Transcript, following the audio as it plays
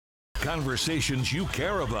Conversations you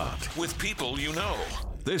care about with people you know.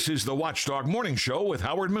 This is the Watchdog Morning Show with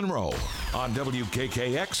Howard Monroe on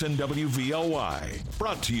WKKX and WVLY.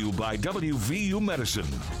 Brought to you by WVU Medicine.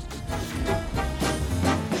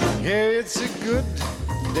 Yeah, it's a good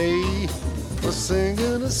day for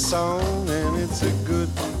singing a song, and it's a good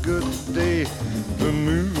day for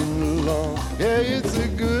moving along. Yeah, it's a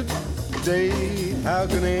good day. How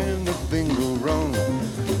can anything go wrong?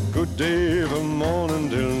 Good day from morning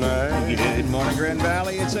till night. Good morning, Grand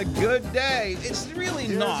Valley. It's a good day. It's really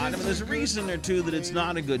not. I mean, there's a reason or two that it's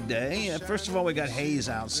not a good day. First of all, we got haze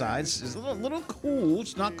outside. It's a little cool.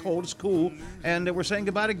 It's not cold. It's cool. And we're saying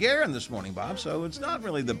goodbye to Garen this morning, Bob. So it's not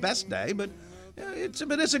really the best day, but it's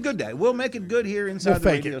a good day. We'll make it good here inside the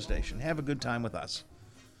radio station. Have a good time with us.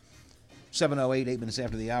 7:08, 8 minutes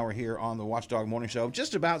after the hour here on the Watchdog Morning Show.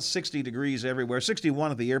 Just about 60 degrees everywhere.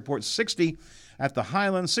 61 at the airport, 60 at the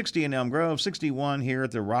Highlands, 60 in Elm Grove, 61 here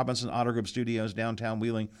at the Robinson Auto Group Studios, downtown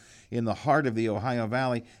Wheeling, in the heart of the Ohio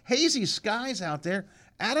Valley. Hazy skies out there.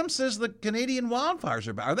 Adam says the Canadian wildfires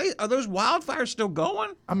are back. Are those wildfires still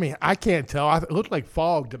going? I mean, I can't tell. It looked like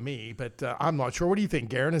fog to me, but I'm not sure. What do you think,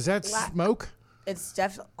 Garen? Is that smoke? It's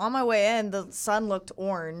definitely on my way in. The sun looked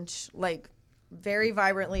orange, like very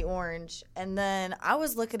vibrantly orange. And then I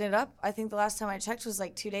was looking it up. I think the last time I checked was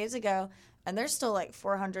like 2 days ago, and there's still like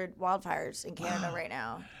 400 wildfires in Canada right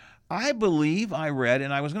now. I believe I read,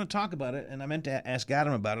 and I was going to talk about it, and I meant to ask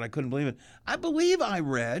Adam about it. I couldn't believe it. I believe I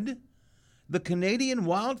read the Canadian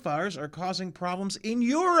wildfires are causing problems in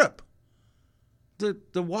Europe.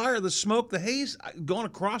 The wire, the smoke, the haze going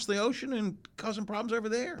across the ocean and causing problems over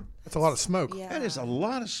there. That's a lot of smoke. Yeah. That is a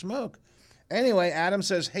lot of smoke. Anyway, Adam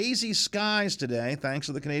says hazy skies today, thanks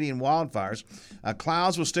to the Canadian wildfires.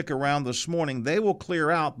 Clouds will stick around this morning. They will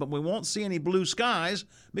clear out, but we won't see any blue skies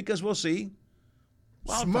because we'll see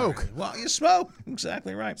smoke. Well, you smoke.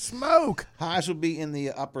 Exactly right. Smoke. Highs will be in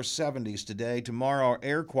the upper 70s today. Tomorrow, our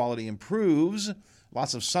air quality improves.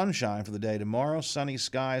 Lots of sunshine for the day tomorrow. Sunny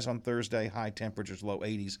skies on Thursday. High temperatures, low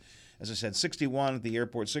 80s. As I said, 61 at the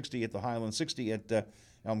airport, 60 at the Highlands, 60 at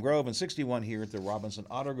Elm Grove, and 61 here at the Robinson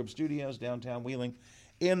Auto Group Studios, downtown Wheeling,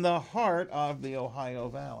 in the heart of the Ohio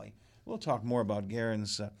Valley. We'll talk more about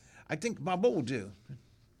Garen's. I think, Bob, what we'll do,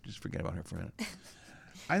 just forget about her for a minute.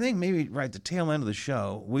 I think maybe right at the tail end of the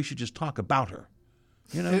show, we should just talk about her.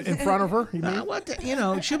 You know, in front of her, you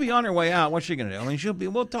mean? She'll be on her way out. What's she gonna do? I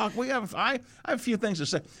mean, we'll talk. I have a few things to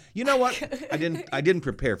say. You know what? I didn't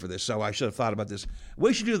prepare for this, so I should have thought about this.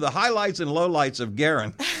 We should do the highlights and lowlights of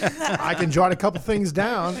Garen. I can jot a couple things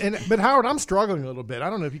down. But Howard, I'm struggling a little bit. I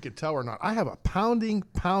don't know if you could tell or not. I have a pounding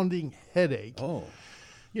headache. Oh.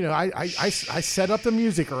 You know, I set up the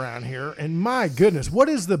music around here, and my goodness, what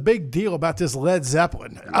is the big deal about this Led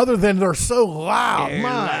Zeppelin? Other than they're so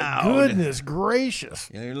loud. Goodness gracious.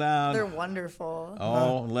 They're loud. They're wonderful.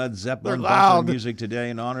 Oh, Led Zeppelin They're loud. music today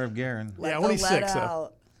in honor of Garen. Yeah, only 6.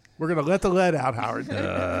 We're going to let the lead out,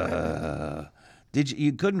 Howard.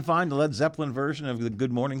 You couldn't find the Led Zeppelin version of the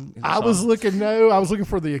Good Morning song? I was looking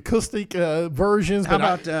for the acoustic versions. How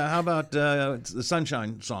about the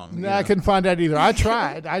Sunshine song? No, I couldn't find that either. I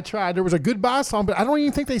tried. There was a goodbye song, but I don't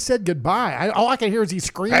even think they said goodbye. All I can hear is he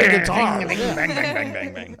screaming guitar. Bang, bang, bang,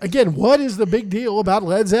 bang, bang. Again, what is the big deal about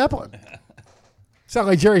Led Zeppelin? I sound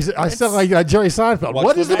like Jerry Seinfeld.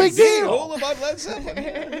 What is the big deal about Led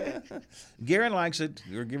Zeppelin? Garen likes it.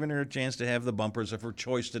 We're giving her a chance to have the bumpers of her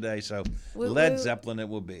choice today, so Led Zeppelin it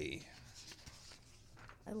will be.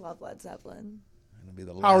 I love Led Zeppelin. It'll be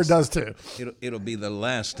the last. Howard does too. It'll be the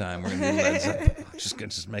last time we're going to do Led Zeppelin. I'm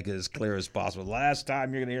just make it as clear as possible. Last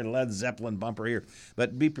time you're going to hear Led Zeppelin bumper here,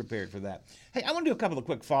 but be prepared for that. Hey, I want to do a couple of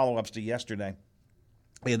quick follow-ups to yesterday.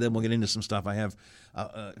 And then we'll get into some stuff I have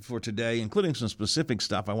for today, including some specific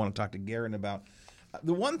stuff I want to talk to Garen about.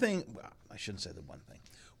 The one thing, I shouldn't say the one thing.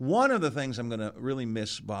 One of the things I'm going to really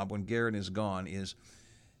miss, Bob, when Garen is gone is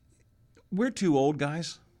we're two old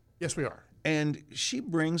guys. Yes, we are. And she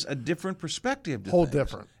brings a different perspective to Whole things.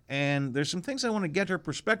 different. And there's some things I want to get her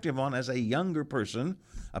perspective on as a younger person,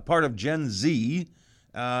 a part of Gen Z,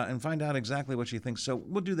 and find out exactly what she thinks. So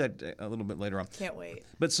we'll do that a little bit later on. Can't wait.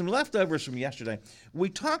 But some leftovers from yesterday. We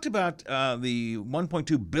talked about the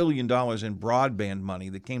 $1.2 billion in broadband money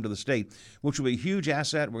that came to the state, which will be a huge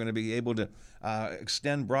asset. We're going to be able to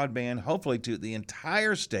extend broadband, hopefully, to the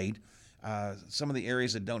entire state. Some of the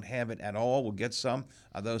areas that don't have it at all will get some.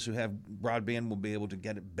 Those who have broadband will be able to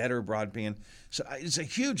get better broadband. So it's a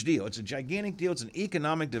huge deal. It's a gigantic deal. It's an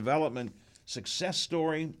economic development success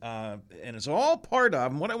story, and it's all part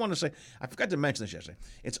of, and what I want to say, I forgot to mention this yesterday,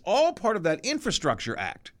 it's all part of that Infrastructure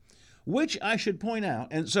Act, which I should point out,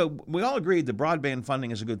 and so we all agreed the broadband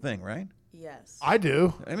funding is a good thing, right? Yes. I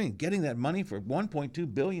do. I mean, getting that money for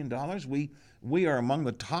 $1.2 billion, we are among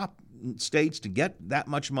the top states to get that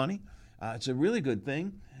much money. It's a really good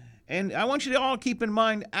thing. And I want you to all keep in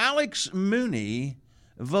mind, Alex Mooney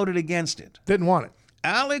voted against it. Didn't want it.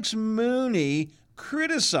 Alex Mooney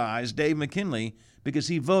criticized Dave McKinley because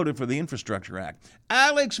he voted for the Infrastructure Act.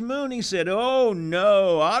 Alex Mooney said, "Oh,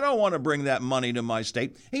 no, I don't want to bring that money to my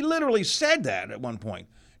state." He literally said that at one point.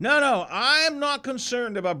 No, I'm not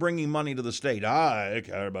concerned about bringing money to the state. I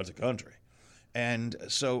care about the country. And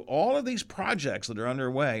so all of these projects that are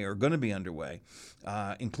underway are going to be underway,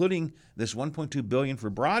 including this $1.2 billion for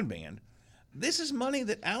broadband. This is money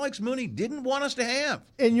that Alex Mooney didn't want us to have.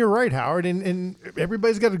 And you're right, Howard. And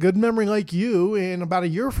everybody's got a good memory like you. And about a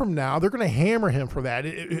year from now, they're going to hammer him for that.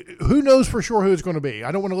 Who knows for sure who it's going to be?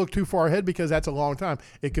 I don't want to look too far ahead because that's a long time.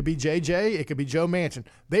 It could be JJ. It could be Joe Manchin.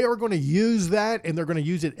 They are going to use that, and they're going to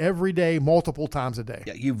use it every day, multiple times a day.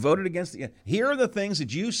 Yeah, you voted against it. Here are the things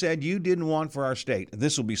that you said you didn't want for our state.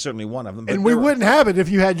 This will be certainly one of them. And we wouldn't have it if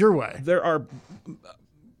you had your way. There are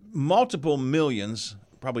multiple millions,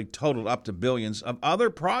 probably totaled up to billions, of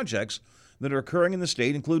other projects that are occurring in the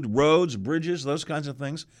state, include roads, bridges, those kinds of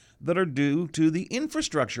things that are due to the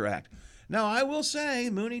Infrastructure Act. Now, I will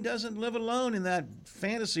say Mooney doesn't live alone in that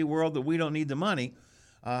fantasy world that we don't need the money.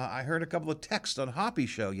 I heard a couple of texts on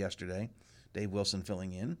Hoppy's show yesterday, Dave Wilson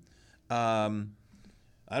filling in. I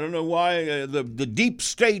don't know why the deep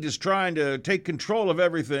state is trying to take control of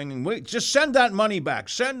everything. And just send that money back.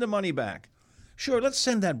 Send the money back. Sure, let's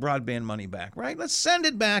send that broadband money back, right? Let's send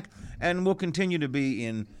it back, and we'll continue to be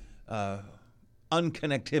in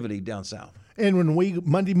unconnectivity down south. And when we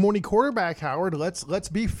Monday morning quarterback, Howard, let's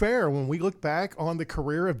be fair. When we look back on the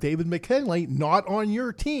career of David McKinley, not on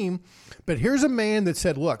your team, but here's a man that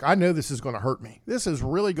said, look, I know this is going to hurt me. This is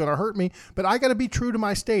really going to hurt me, but I got to be true to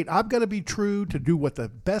my state. I've got to be true to do what the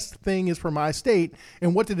best thing is for my state.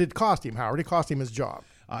 And what did it cost him, Howard? It cost him his job.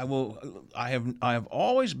 I have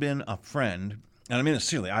always been a friend, and I mean it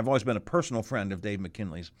seriously, I've always been a personal friend of Dave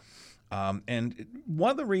McKinley's. And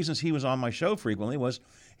one of the reasons he was on my show frequently was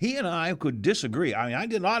he and I could disagree. I mean, I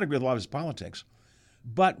did not agree with a lot of his politics,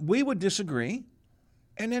 but we would disagree,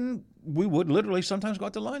 and then we would literally sometimes go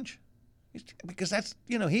out to lunch. Because that's,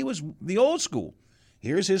 he was the old school.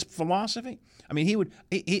 Here's his philosophy. I mean,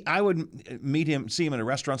 I would see him in a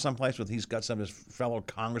restaurant someplace with he's got some of his fellow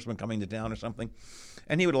congressmen coming to town or something,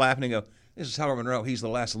 and he would laugh and he'd go, "This is Howard Monroe. He's the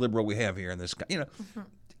last liberal we have here in this."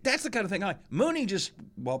 That's the kind of thing I like. Mooney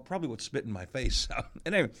probably would spit in my face.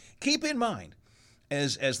 And anyway, keep in mind,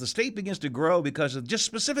 as the state begins to grow because of just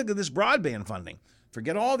specifically this broadband funding,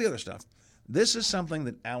 forget all the other stuff. This is something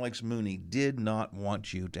that Alex Mooney did not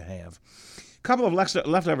want you to have. A couple of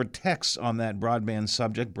leftover texts on that broadband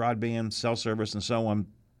subject, broadband, cell service, and so on.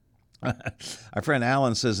 Our friend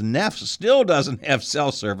Alan says, Neff still doesn't have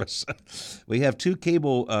cell service. We have 2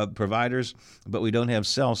 cable providers, but we don't have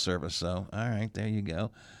cell service. So, all right, there you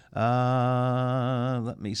go.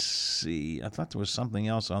 Let me see. I thought there was something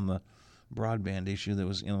else on the broadband issue that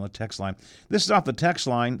was on the text line. This is off the text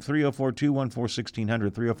line, 304-214-1600,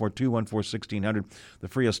 304-214-1600, the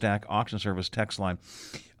Frio Stack Auction Service text line.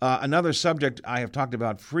 Another subject I have talked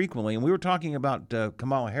about frequently, and we were talking about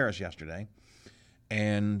Kamala Harris yesterday.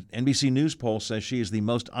 And NBC News poll says she is the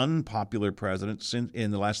most unpopular president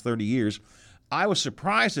in the last 30 years. I was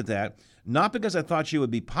surprised at that, not because I thought she would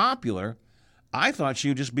be popular. I thought she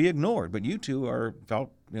would just be ignored. But you two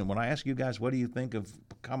when I asked you guys, what do you think of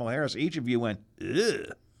Kamala Harris, each of you went,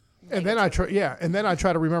 ugh. And then I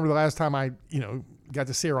try to remember the last time I, got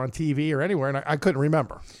to see her on TV or anywhere, and I couldn't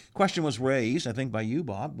remember. Question was raised, I think, by you,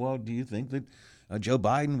 Bob. Well, do you think that Joe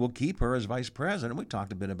Biden will keep her as vice president? We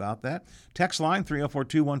talked a bit about that. Text line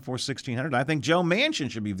 304-214-1600. I think Joe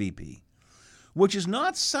Manchin should be VP, which is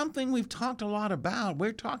not something we've talked a lot about.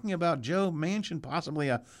 We're talking about Joe Manchin, possibly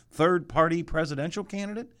a third-party presidential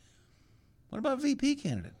candidate. What about VP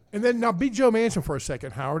candidate? And then now beat Joe Manchin for a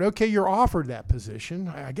second, Howard. Okay, you're offered that position.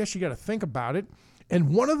 I guess you got to think about it.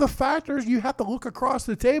 And one of the factors, you have to look across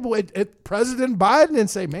the table at President Biden and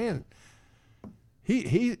say, man,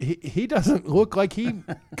 He doesn't look like he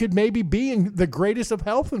could maybe be in the greatest of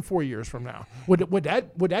health in 4 years from now. Would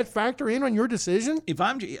that factor in on your decision? If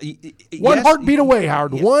I'm one heartbeat away,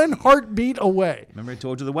 Howard. Yeah. One heartbeat away. Remember I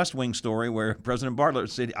told you the West Wing story where President Bartlett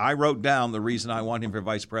said, "I wrote down the reason I want him for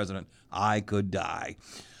vice president. I could die."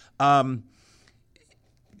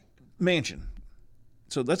 Manchin.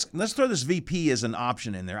 So let's throw this VP as an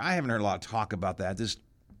option in there. I haven't heard a lot of talk about that. This is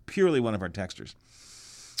purely one of our texters.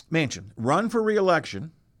 Manchin, run for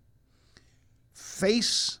re-election,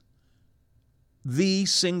 face the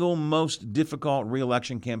single most difficult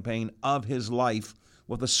re-election campaign of his life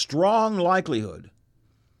with a strong likelihood,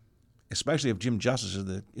 especially if Jim Justice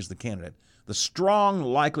is the candidate, the strong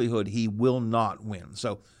likelihood he will not win.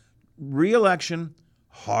 So re-election,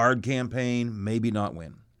 hard campaign, maybe not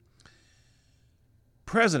win.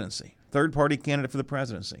 Presidency, third-party candidate for the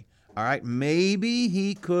presidency. All right, maybe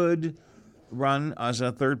he could run as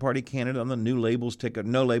a third-party candidate on the no labels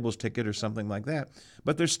ticket or something like that.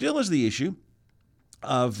 But there still is the issue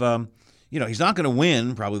of, he's not going to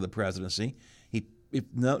win probably the presidency. If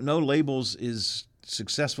no labels is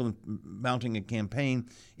successful in mounting a campaign,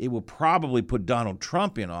 it will probably put Donald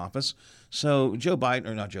Trump in office. So Joe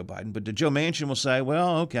Manchin will say,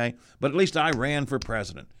 well, okay, but at least I ran for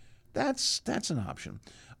president. That's an option.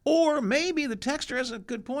 Or maybe the texter has a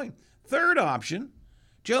good point. Third option,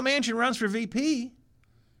 Joe Manchin runs for VP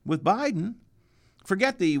with Biden.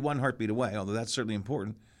 Forget the one heartbeat away, although that's certainly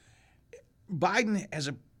important. Biden has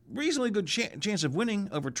a reasonably good chance of winning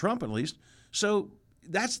over Trump, at least. So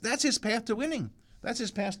that's his path to winning. That's his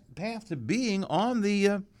path to being on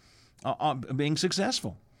the being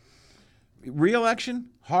successful. Re-election,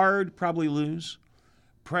 hard, probably lose.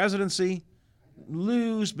 Presidency,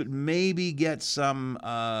 lose, but maybe get some,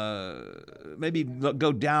 maybe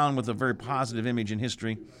go down with a very positive image in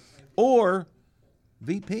history. Or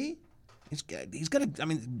VP,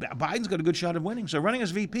 Biden's got a good shot of winning. So running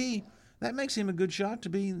as VP, that makes him a good shot to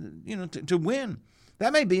be, to win.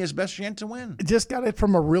 That may be his best chance to win. Just got it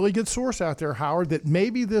from a really good source out there, Howard, that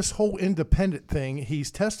maybe this whole independent thing, he's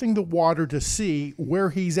testing the water to see where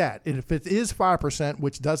he's at. And if it is 5%,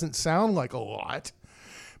 which doesn't sound like a lot,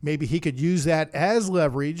 maybe he could use that as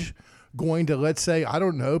leverage going to, let's say, I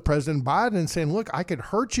don't know, President Biden and saying, look, I could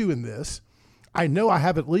hurt you in this. I know I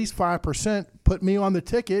have at least 5%. Put me on the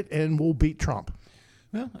ticket and we'll beat Trump.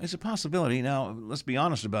 Well, it's a possibility. Now, let's be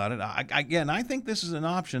honest about it. I think this is an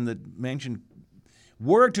option that Manchin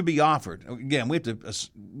were to be offered. Again,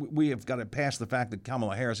 we have got to pass the fact that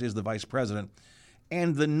Kamala Harris is the vice president,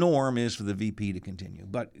 and the norm is for the VP to continue.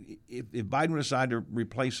 But if Biden would decide to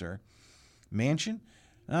replace her, Manchin,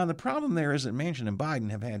 the problem there is that Manchin and Biden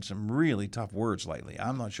have had some really tough words lately.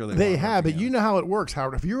 I'm not sure they have, but you know how it works,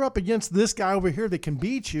 Howard. If you're up against this guy over here that can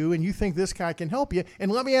beat you and you think this guy can help you,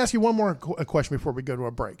 and let me ask you one more question before we go to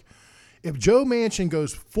a break. If Joe Manchin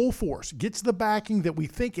goes full force, gets the backing that we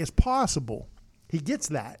think is possible, he gets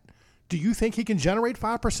that. Do you think he can generate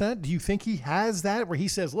 5%? Do you think he has that where he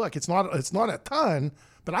says, look, it's not a ton,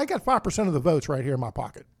 but I got 5% of the votes right here in my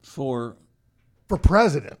pocket? For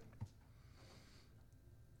president.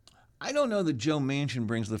 I don't know that Joe Manchin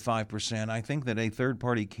brings the 5%. I think that a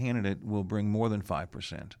third-party candidate will bring more than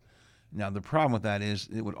 5%. Now, the problem with that is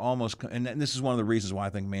it would almost, and this is one of the reasons why I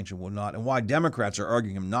think Manchin will not, and why Democrats are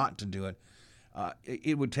arguing him not to do it.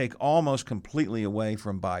 It would take almost completely away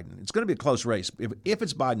from Biden. It's going to be a close race. If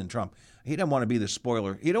it's Biden and Trump, he doesn't want to be the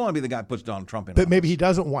spoiler. He don't want to be the guy that puts Donald Trump in office. But maybe he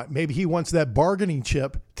doesn't want. Maybe he wants that bargaining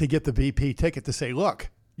chip to get the VP ticket to say, look,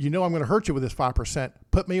 I'm going to hurt you with this 5%.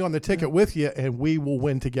 Put me on the ticket with you, and we will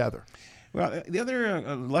win together. Well, the other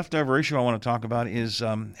leftover issue I want to talk about is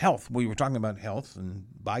health. We were talking about health and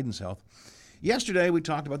Biden's health. Yesterday, we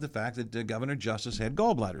talked about the fact that Governor Justice had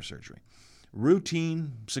gallbladder surgery.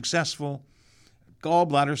 Routine, successful.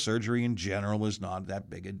 Gallbladder surgery in general is not that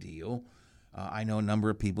big a deal. I know a number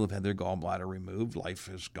of people have had their gallbladder removed. Life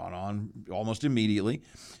has gone on almost immediately.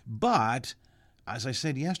 But, as I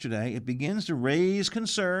said yesterday, it begins to raise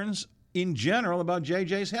concerns in general about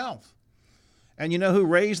JJ's health. And you know who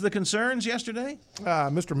raised the concerns yesterday?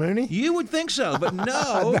 Mr. Mooney? You would think so, but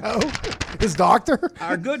no. No. His doctor?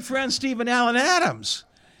 Our good friend Stephen Allen Adams,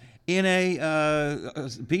 in a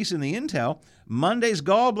piece in the Intel, Monday's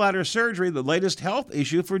gallbladder surgery, the latest health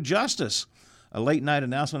issue for Justice. A late-night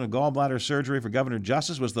announcement of gallbladder surgery for Governor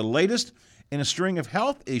Justice was the latest in a string of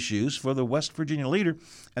health issues for the West Virginia leader.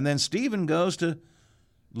 And then Stephen goes to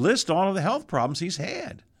list all of the health problems he's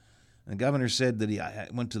had. The governor said that he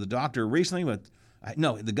went to the doctor recently,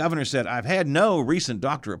 the governor said, I've had no recent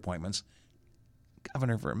doctor appointments.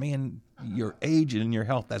 Governor, for a man your age and your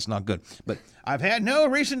health, that's not good. But I've had no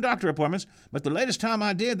recent doctor appointments, but the latest time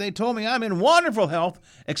I did, they told me I'm in wonderful health,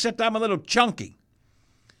 except I'm a little chunky.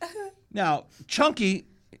 Now, chunky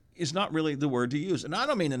is not really the word to use, and I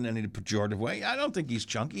don't mean in any pejorative way. I don't think he's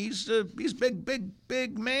chunky. He's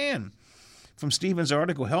big man. From Stephen's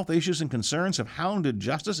article, health issues and concerns have hounded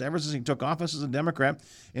Justice ever since he took office as a Democrat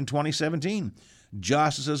in 2017.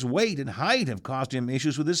 Justice's weight and height have caused him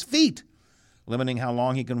issues with his feet, limiting how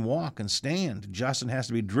long he can walk and stand. Justice has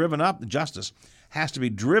to be driven up to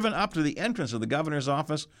the entrance of the governor's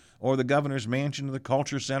office or the governor's mansion or the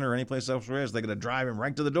culture center or any place else there is. They're going to drive him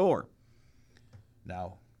right to the door.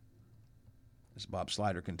 Now, as Bob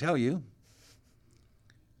Slider can tell you,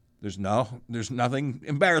 There's nothing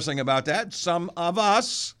embarrassing about that. Some of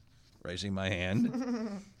us, raising my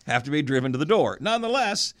hand, have to be driven to the door.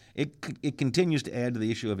 Nonetheless, it continues to add to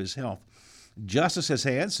the issue of his health. Justice has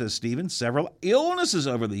had, says Stephen, several illnesses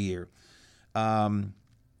over the year. I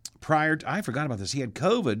forgot about this. He had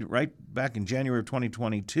COVID right back in January of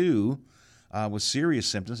 2022 with serious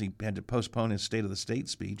symptoms. He had to postpone his State of the State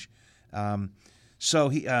speech. So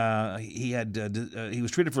he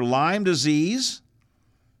was treated for Lyme disease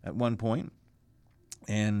at one point,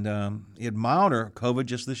 and he had milder COVID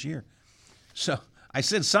just this year. So I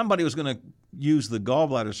said somebody was going to use the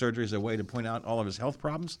gallbladder surgery as a way to point out all of his health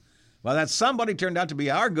problems. Well, that somebody turned out to be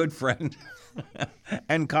our good friend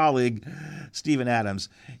and colleague, Stephen Adams.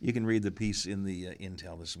 You can read the piece in the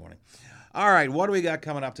Intel this morning. All right, what do we got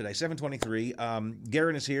coming up today? 7:23.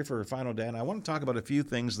 Garen is here for her final day, and I want to talk about a few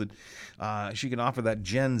things that she can offer that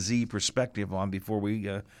Gen Z perspective on before we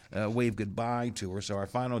wave goodbye to her. So our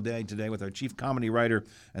final day today with our chief comedy writer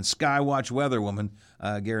and Skywatch weatherwoman,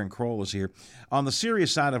 Garen Kroll, is here. On the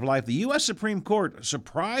serious side of life, the U.S. Supreme Court,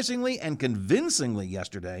 surprisingly and convincingly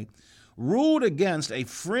yesterday, ruled against a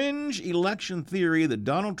fringe election theory that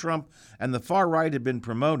Donald Trump and the far right had been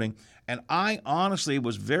promoting. And I honestly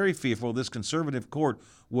was very fearful this conservative court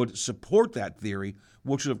would support that theory,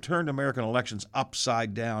 which would have turned American elections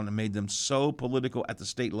upside down and made them so political at the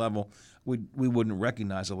state level we wouldn't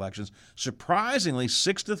recognize elections. Surprisingly,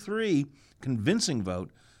 6-3, convincing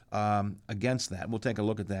vote against that. We'll take a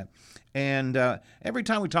look at that. And every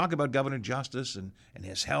time we talk about Governor Justice and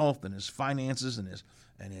his health and his finances and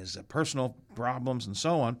his personal problems and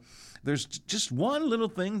so on, there's just one little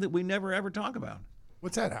thing that we never ever talk about.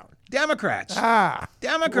 What's that, Howard? Democrats.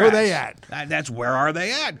 Democrats. Where are they at? That's where are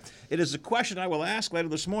they at? It is a question I will ask later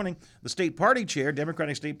this morning. The state party chair,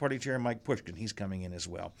 Democratic State Party Chair Mike Pushkin, he's coming in as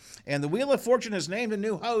well. And the Wheel of Fortune has named a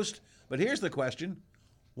new host, but here's the question.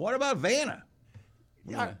 What about Vanna?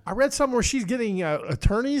 Yeah, I read somewhere where she's getting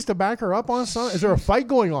attorneys to back her up on something. Is there a fight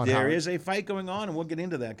going on? There is a fight going on, and we'll get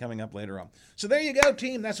into that coming up later on. So there you go,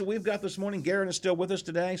 team. That's what we've got this morning. Garen is still with us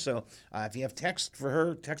today. So if you have text for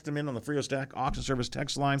her, text them in on the Frio Stack Auction Service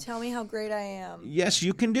text line. Tell me how great I am. Yes,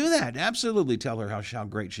 you can do that. Absolutely tell her how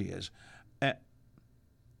great she is.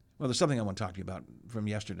 Well, there's something I want to talk to you about from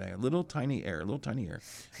yesterday. A little tiny error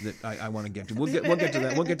that I want to get to. We'll get to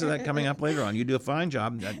that. We'll get to that coming up later on. You do a fine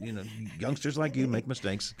job. Youngsters like you make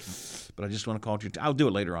mistakes, but I just want to call you. I'll do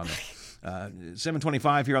it later on.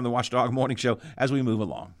 7:25 here on the Watchdog Morning Show as we move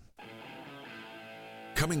along.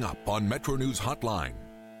 Coming up on Metro News Hotline.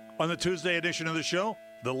 On the Tuesday edition of the show,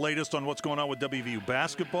 the latest on what's going on with WVU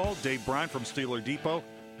basketball. Dave Bryant from Steeler Depot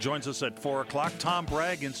joins us at 4 o'clock. Tom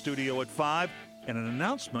Bragg in studio at 5. And an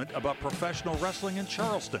announcement about professional wrestling in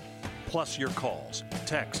Charleston. Plus your calls,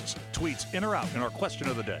 texts, tweets, in or out in our question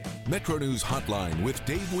of the day. Metro News Hotline with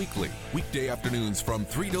Dave Weekly. Weekday afternoons from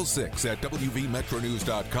 3 till 6 at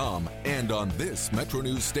WVMetroNews.com and on this Metro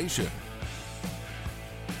News station.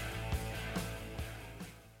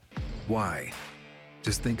 Why?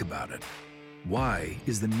 Just think about it. Why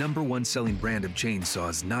is the #1 selling brand of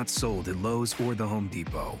chainsaws not sold at Lowe's or the Home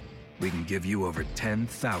Depot? We can give you over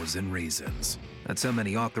 10,000 reasons. That's how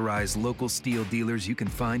many authorized local Stihl dealers you can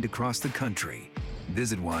find across the country.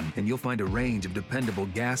 Visit one and you'll find a range of dependable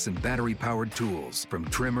gas and battery-powered tools, from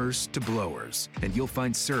trimmers to blowers. And you'll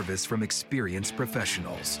find service from experienced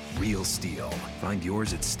professionals. Real Stihl. Find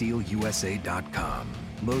yours at StihlUSA.com.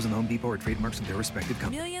 Lowe's and Home Depot are trademarks of their respective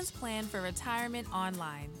companies. Millions plan for retirement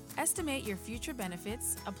online. Estimate your future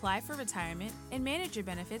benefits, apply for retirement, and manage your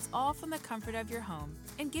benefits all from the comfort of your home.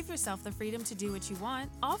 And give yourself the freedom to do what you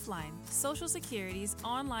want offline. Social Security's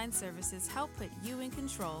online services help put you in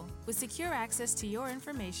control with secure access to your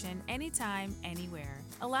information anytime, anywhere,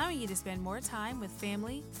 allowing you to spend more time with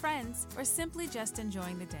family, friends, or simply just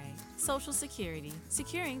enjoying the day. Social Security,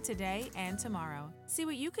 securing today and tomorrow. See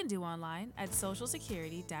what you can do online at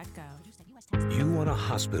socialsecurity.gov. You want a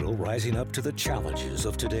hospital rising up to the challenges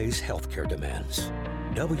of today's healthcare demands.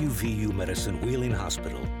 WVU Medicine Wheeling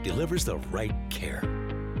Hospital delivers the right care,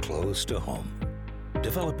 close to home.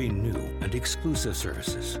 Developing new and exclusive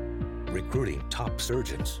services, recruiting top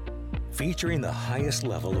surgeons, featuring the highest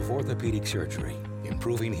level of orthopedic surgery,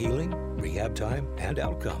 improving healing, rehab time, and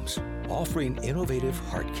outcomes, offering innovative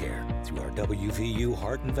heart care through our WVU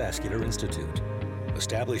Heart and Vascular Institute,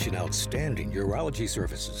 establishing outstanding urology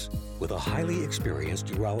services with a highly experienced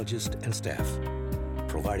urologist and staff,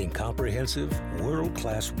 providing comprehensive,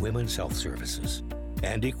 world-class women's health services,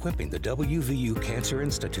 and equipping the WVU Cancer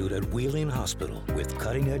Institute at Wheeling Hospital with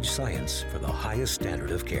cutting-edge science for the highest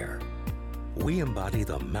standard of care. We embody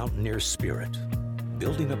the mountaineer spirit,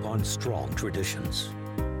 building upon strong traditions,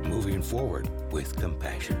 moving forward with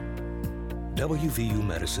compassion. WVU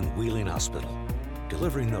Medicine Wheeling Hospital,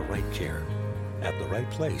 delivering the right care at the right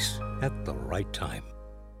place at the right time.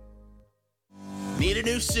 Need a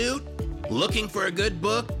new suit? Looking for a good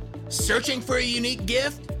book? Searching for a unique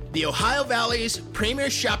gift? The Ohio Valley's premier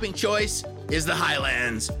shopping choice is the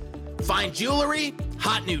Highlands. Find jewelry,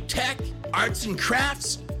 hot new tech, arts and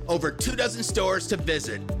crafts, over 24 stores to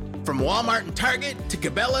visit. From Walmart and Target to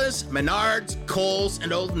Cabela's, Menards, Kohl's,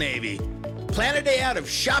 and Old Navy. Plan a day out of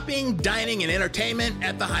shopping, dining, and entertainment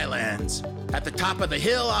at the Highlands. At the top of the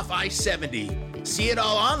hill off I-70. See it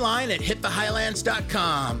all online at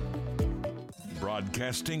hitthehighlands.com.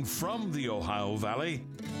 Broadcasting from the Ohio Valley,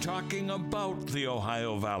 talking about the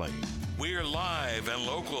Ohio Valley. We're live and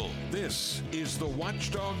local. This is the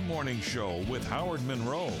Watchdog Morning Show with Howard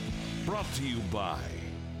Monroe. Brought to you by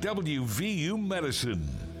WVU Medicine.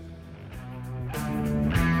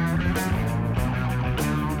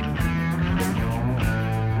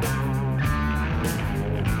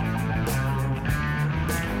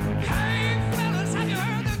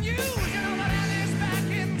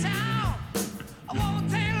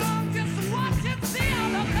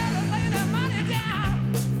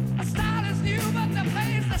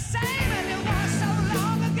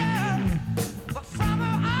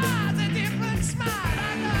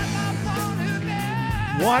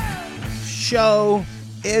 What show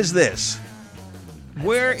is this?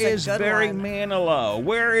 Where is Barry one. Manilow?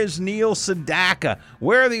 Where is Neil Sedaka?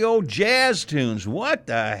 Where are the old jazz tunes? What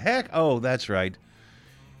the heck? Oh, that's right.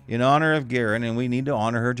 In honor of Garen, and we need to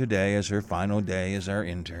honor her today as her final day as our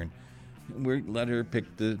intern, we let her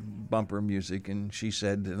pick the bumper music, and she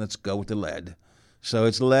said, let's go with the lead. So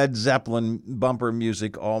it's Led Zeppelin bumper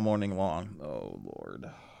music all morning long. Oh,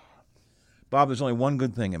 Lord. Bob, there's only one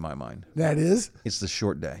good thing in my mind. That is? It's the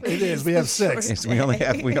short day. It is. We have 6. We only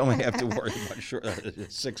have to worry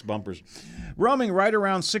about 6 bumpers. Roaming right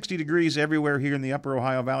around 60 degrees everywhere here in the upper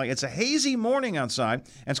Ohio Valley. It's a hazy morning outside, and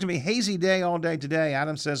it's going to be a hazy day all day today.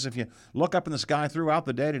 Adam says if you look up in the sky throughout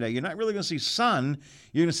the day today, you're not really going to see sun.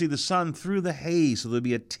 You're going to see the sun through the haze, so there'll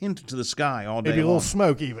be a tint to the sky all day Maybe a long. little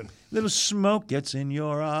smoke even. Little smoke gets in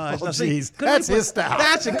your eyes. Oh, Now, see, jeez. That's his style.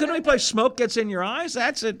 That's it. Couldn't we play Smoke Gets in Your Eyes?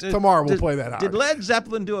 That's it. Tomorrow we'll play that out. Did Led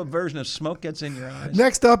Zeppelin do a version of Smoke Gets in Your Eyes?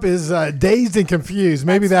 Next up is Dazed and Confused.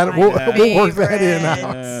 Maybe That's we'll my work that in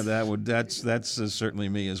favorite. out. That's certainly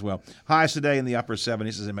me as well. Highs today in the upper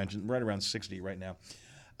 70s, as I mentioned, right around 60 right now.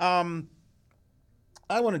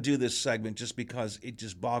 I want to do this segment just because it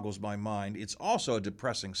just boggles my mind. It's also a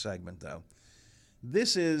depressing segment, though.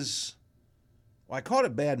 This is, well, I call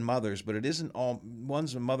it Bad Mothers, but it isn't all.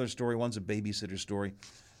 One's a mother story, one's a babysitter story.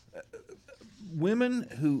 Women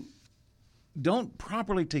who don't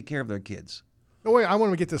properly take care of their kids. Oh, wait, I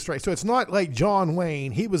want to get this straight. So it's not like John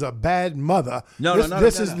Wayne. He was a bad mother. No.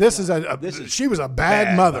 She was a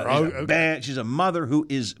bad mother. She's a mother who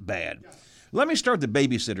is bad. Let me start the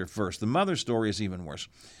babysitter first. The mother story is even worse.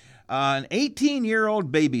 An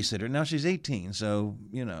 18-year-old babysitter. Now she's 18, so,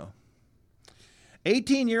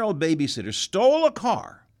 18-year-old babysitter stole a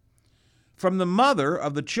car from the mother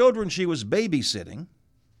of the children she was babysitting.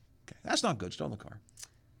 Okay, that's not good. Stole the car.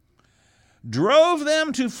 Drove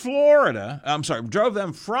them from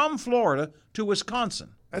Florida to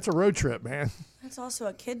Wisconsin. That's a road trip, man. That's also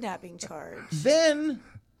a kidnapping charge. Then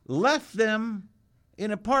left them in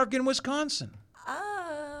a park in Wisconsin.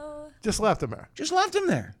 Oh. Just left them there. Just left them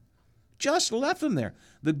there.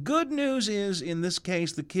 The good news is, in this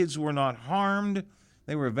case, the kids were not harmed.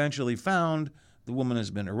 They were eventually found. The woman has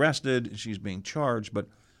been arrested. She's being charged. But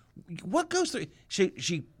what goes through?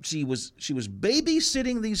 She was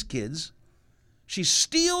babysitting these kids. She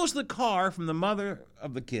steals the car from the mother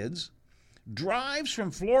of the kids, drives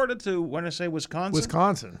from Florida to,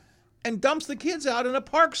 Wisconsin, and dumps the kids out in a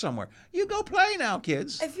park somewhere. You go play now,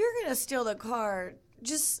 kids. If you're going to steal the car,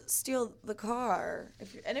 just steal the car.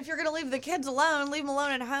 If you're going to leave the kids alone, leave them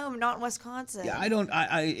alone at home, not in Wisconsin. Yeah,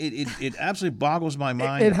 it absolutely boggles my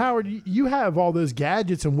mind. And Howard, you have all those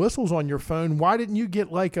gadgets and whistles on your phone. Why didn't you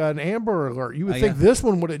get like an Amber Alert? You would think this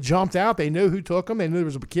one would have jumped out. They know who took them. They knew there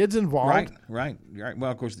was kids involved. Right. Well,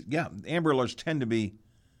 of course, yeah, Amber Alerts tend to be,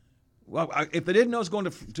 well, if they didn't know it was going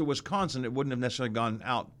to Wisconsin, it wouldn't have necessarily gone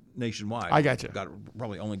out nationwide. I got you.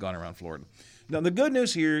 Probably only gone around Florida. Now, the good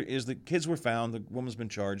news here is the kids were found. The woman's been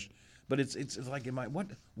charged. But it's like,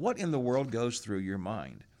 what in the world goes through your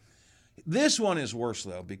mind? This one is worse,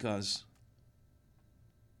 though, because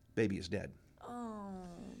baby is dead. Oh,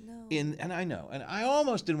 no. And I know. And I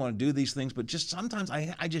almost didn't want to do these things, but just sometimes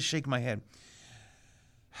I just shake my head.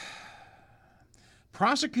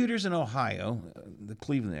 Prosecutors in Ohio, the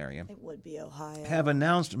Cleveland area, It would be Ohio. have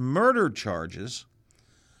announced murder charges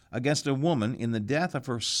against a woman in the death of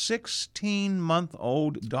her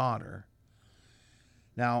 16-month-old daughter.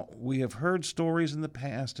 Now, we have heard stories in the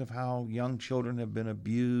past of how young children have been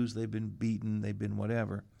abused, they've been beaten, they've been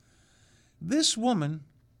whatever. This woman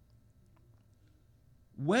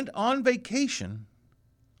went on vacation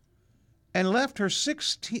and left her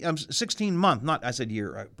 16-month, not, I said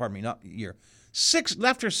year, pardon me, not year,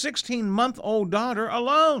 left her 16-month-old daughter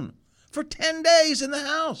alone for 10 days in the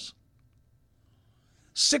house.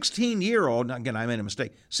 16-year-old, again, I made a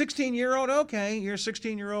mistake. 16-year-old, okay, you're a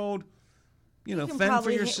 16-year-old, fend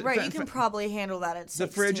for yourself. Right, you can probably handle that at 16.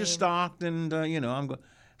 The fridge is stocked, and, I'm going.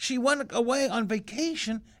 She went away on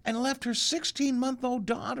vacation and left her 16-month-old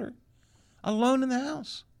daughter alone in the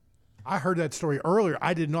house. I heard that story earlier.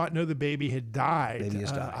 I did not know the baby had died. Baby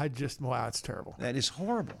has died. Wow, it's terrible. That is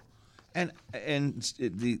horrible. And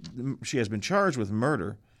she has been charged with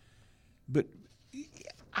murder. But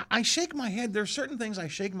I shake my head. There are certain things I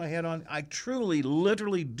shake my head on. I truly,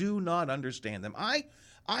 literally do not understand them. I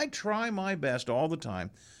try my best all the time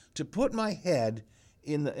to put my head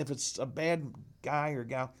if it's a bad guy or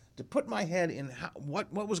gal, to put my head in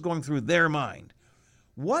what was going through their mind.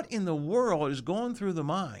 What in the world is going through the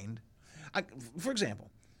mind? For example,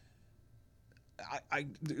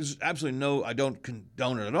 there's absolutely no, I don't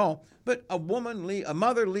condone it at all, but a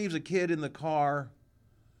mother leaves a kid in the car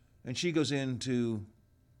and she goes in to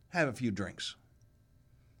have a few drinks.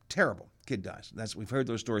 Terrible. Kid dies. We've heard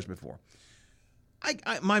those stories before.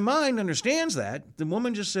 My mind understands that. The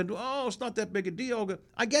woman just said, oh, it's not that big a deal.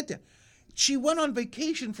 I get that. She went on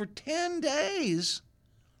vacation for 10 days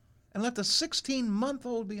and left a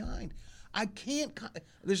 16-month-old behind.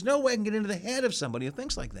 There's no way I can get into the head of somebody who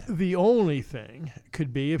thinks like that. The only thing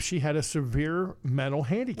could be if she had a severe mental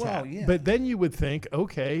handicap. Well, yeah. But then you would think,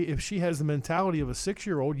 okay, if she has the mentality of a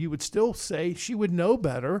 6-year-old, you would still say she would know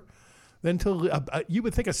better than you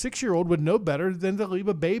would think a 6-year-old would know better than to leave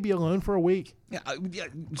a baby alone for a week. Yeah,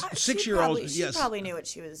 6-year-old, She probably knew what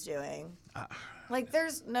she was doing.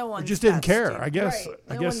 There's no one. Just didn't care, stupid. I guess.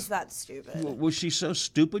 Right. No one's that stupid. Was she so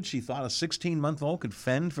stupid she thought a 16-month-old could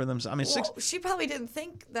fend for themselves? She probably didn't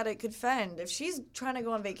think that it could fend. If she's trying to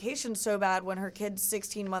go on vacation so bad when her kid's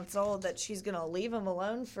 16 months old that she's going to leave him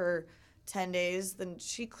alone for 10 days, then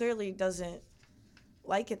she clearly doesn't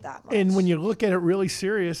like it that much. And when you look at it really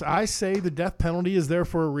serious, I say the death penalty is there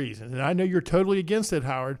for a reason. And I know you're totally against it,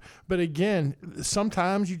 Howard. But again,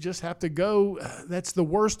 sometimes you just have to go, that's the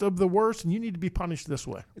worst of the worst, and you need to be punished this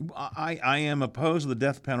way. I am opposed to the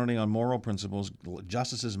death penalty on moral principles.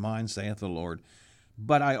 Justice is mine, saith the Lord.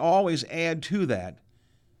 But I always add to that,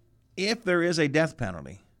 if there is a death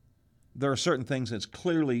penalty, there are certain things it's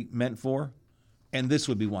clearly meant for, and this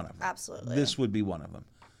would be one of them. Absolutely. This would be one of them.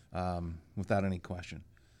 Without any question.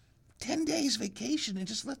 10 days vacation and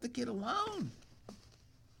just let the kid alone.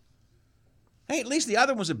 Hey, at least the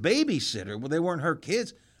other one was a babysitter. Well, they weren't her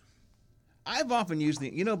kids. I've often used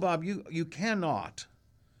Bob, you cannot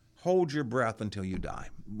hold your breath until you die.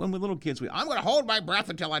 When we're little kids, I'm going to hold my breath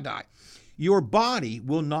until I die. Your body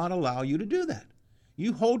will not allow you to do that.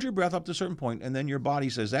 You hold your breath up to a certain point, and then your body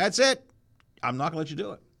says, that's it. I'm not going to let you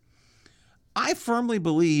do it. I firmly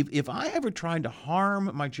believe if I ever tried to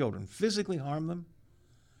harm my children, physically harm them,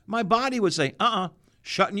 my body would say,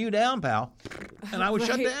 shutting you down, pal. And I would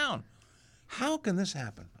shut down. How can this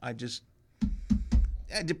happen?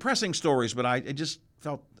 Depressing stories, but I just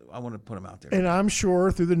felt I want to put them out there. And I'm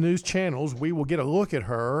sure through the news channels, we will get a look at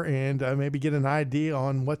her and maybe get an idea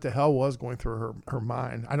on what the hell was going through her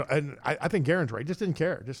mind. I think Garen's right. Just didn't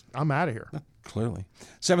care. I'm out of here. Clearly.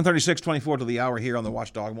 7:36:24 to the hour here on the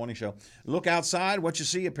Watchdog Morning Show. Look outside. What you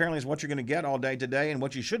see apparently is what you're going to get all day today. And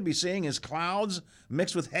what you should be seeing is clouds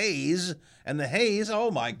mixed with haze. And the haze,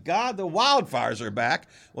 oh my God, the wildfires are back.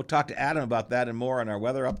 We'll talk to Adam about that and more on our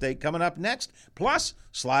weather update coming up next. Plus,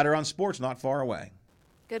 Slider on Sports not far away.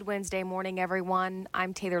 Good Wednesday morning, everyone.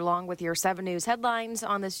 I'm Taylor Long with your 7 News headlines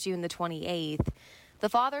on this June the 28th. The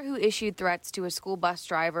father who issued threats to a school bus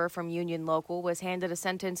driver from Union Local was handed a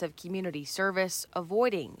sentence of community service,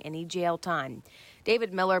 avoiding any jail time.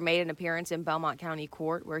 David Miller made an appearance in Belmont County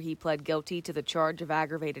Court where he pled guilty to the charge of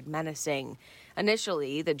aggravated menacing.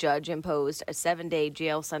 Initially, the judge imposed a 7-day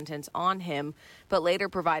jail sentence on him, but later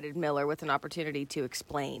provided Miller with an opportunity to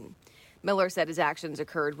explain. Miller said his actions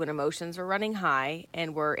occurred when emotions were running high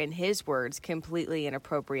and were, in his words, completely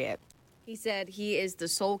inappropriate. He said he is the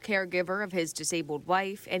sole caregiver of his disabled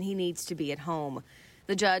wife and he needs to be at home.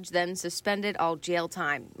 The judge then suspended all jail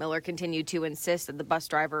time. Miller continued to insist that the bus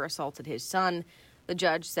driver assaulted his son. The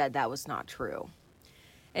judge said that was not true.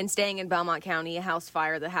 And staying in Belmont County, a house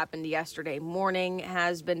fire that happened yesterday morning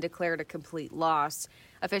has been declared a complete loss.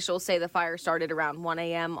 Officials say the fire started around 1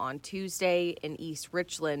 a.m. on Tuesday in East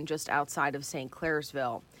Richland, just outside of St.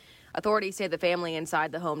 Clairsville. Authorities say the family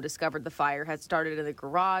inside the home discovered the fire had started in the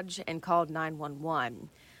garage and called 911.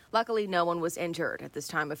 Luckily, no one was injured. At this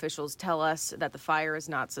time, officials tell us that the fire is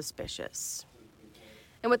not suspicious.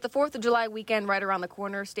 And with the 4th of July weekend right around the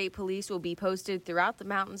corner, state police will be posted throughout the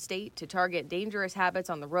Mountain State to target dangerous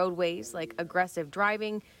habits on the roadways like aggressive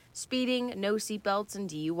driving, speeding, no seatbelts, and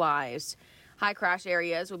DUIs. High crash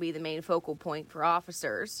areas will be the main focal point for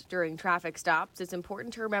officers. During traffic stops, it's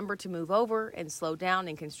important to remember to move over and slow down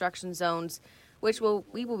in construction zones, we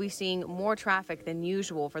will be seeing more traffic than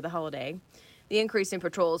usual for the holiday. The increase in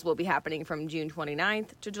patrols will be happening from June 29th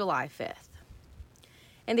to July 5th.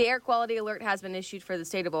 And the air quality alert has been issued for the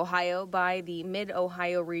state of Ohio by the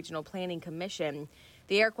Mid-Ohio Regional Planning Commission.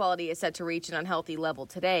 The air quality is set to reach an unhealthy level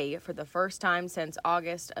today for the first time since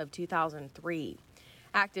August of 2003.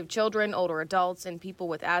 Active children, older adults, and people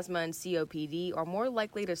with asthma and COPD are more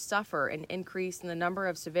likely to suffer an increase in the number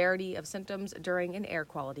of severity of symptoms during an air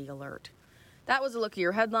quality alert. That was a look at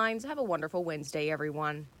your headlines. Have a wonderful Wednesday,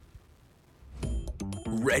 everyone.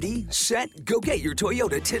 Ready, set, go get your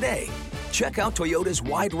Toyota today. Check out Toyota's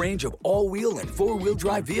wide range of all-wheel and four-wheel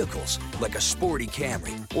drive vehicles, like a sporty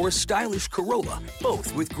Camry or a stylish Corolla,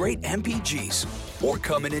 both with great MPGs. Or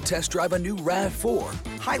come in and test drive a new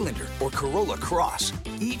RAV4, Highlander, or Corolla Cross,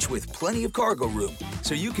 each with plenty of cargo room,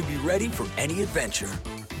 so you can be ready for any adventure.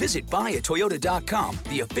 Visit buyatoyota.com,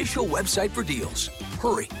 the official website for deals.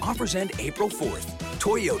 Hurry, offers end April 4th.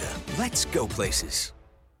 Toyota, let's go places.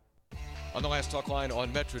 On the last talk line on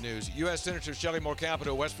Metro News, U.S. Senator Shelley Moore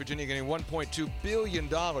Capito, West Virginia, getting $1.2 billion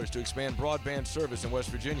to expand broadband service in West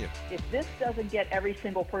Virginia. If this doesn't get every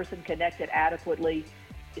single person connected adequately,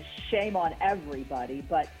 shame on everybody,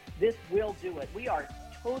 but this will do it. We are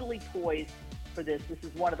totally poised for this. This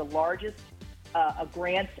is one of the largest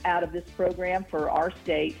grants out of this program for our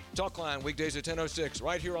state. Talk line weekdays at 10:06,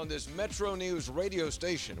 right here on this Metro News radio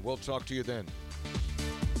station. We'll talk to you then.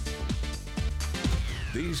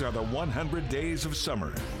 These are the 100 days of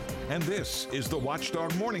summer. And this is the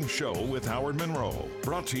Watchdog Morning Show with Howard Monroe.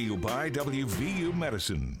 Brought to you by WVU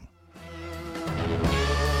Medicine.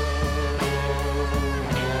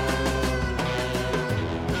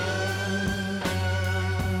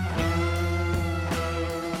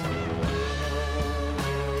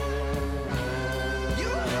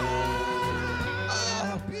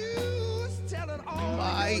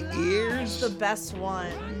 My ears. The best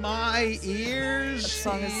one. My ears. That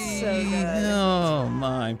song is so good. Oh,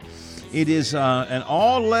 my. It is an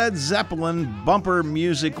all Led Zeppelin bumper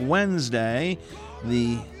music Wednesday.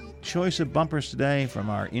 The choice of bumpers today from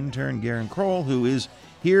our intern, Garen Kroll, who is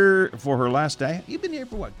here for her last day. You've been here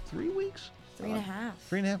for what, 3 weeks? 3.5.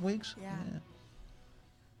 3.5 weeks? Yeah.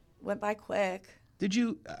 Went by quick. Did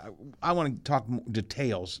you, I want to talk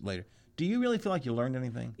details later. Do you really feel like you learned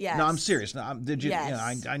anything? Yes. No, I'm serious. No, did you? Yes.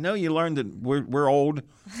 You know, I know you learned that we're old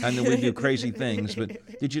and that we do crazy things,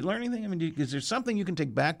 but did you learn anything? I mean, is there something you can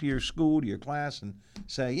take back to your school, to your class, and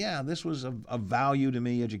say, yeah, this was of value to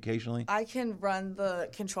me educationally? I can run the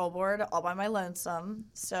control board all by my lonesome,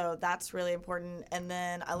 so that's really important. And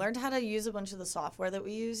then I learned how to use a bunch of the software that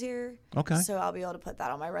we use here. Okay. So I'll be able to put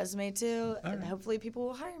that on my resume too, and hopefully people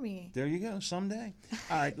will hire me. There you go, someday.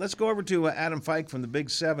 All right, let's go over to Adam Fike from the Big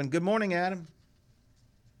 7. Good morning, Adam.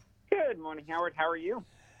 Good morning, Howard. How are you?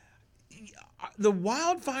 The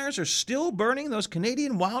wildfires are still burning. Those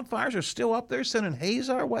Canadian wildfires are still up there sending haze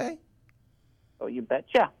our way? Oh, you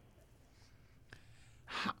betcha.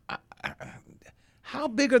 How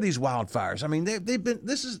big are these wildfires? I mean, they've been.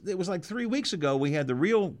 It was like 3 weeks ago we had the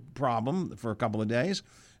real problem for a couple of days.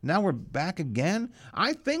 Now we're back again.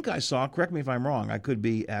 I think I saw. Correct me if I'm wrong. I could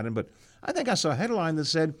be, Adam, but I think I saw a headline that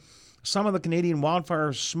said some of the Canadian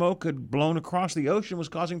wildfire smoke had blown across the ocean, was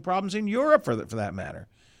causing problems in Europe for that matter.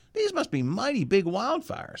 These must be mighty big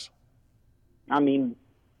wildfires. I mean,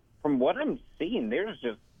 from what I'm seeing, there's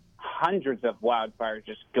just hundreds of wildfires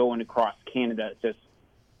just going across Canada. It's just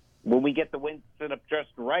when we get the wind set up just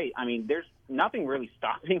right, I mean, there's nothing really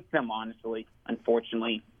stopping them, honestly,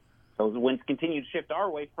 unfortunately. So the winds continue to shift our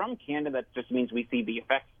way from Canada. That just means we see the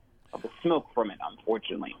effects of the smoke from it,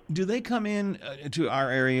 unfortunately. Do they come in to our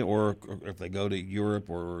area, or if they go to Europe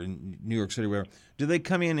or in New York City, wherever? Do they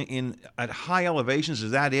come in at high elevations?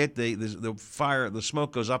 Is that it? The fire, the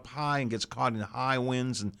smoke goes up high and gets caught in high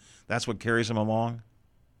winds, and that's what carries them along.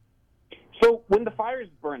 So when the fires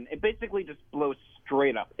burn, it basically just blows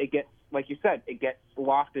straight up. It gets, like you said, it gets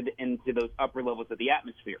lofted into those upper levels of the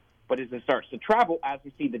atmosphere. But as it starts to travel, as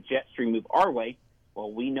we see the jet stream move our way, well,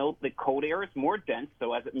 we know the cold air is more dense,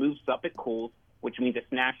 so as it moves up, it cools, which means it's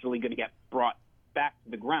naturally going to get brought back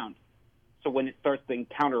to the ground. So when it starts to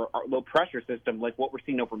encounter our low pressure system, like what we're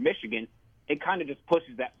seeing over Michigan, it kind of just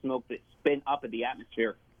pushes that smoke that's been up in the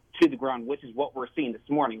atmosphere to the ground, which is what we're seeing this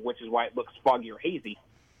morning, which is why it looks foggy or hazy,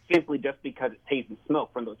 simply just because it's hazy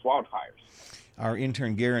smoke from those wildfires. Our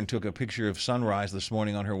intern Garen took a picture of sunrise this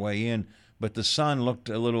morning on her way in, but the sun looked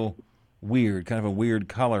a little weird, kind of a weird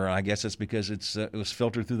color. I guess it's because it was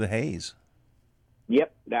filtered through the haze.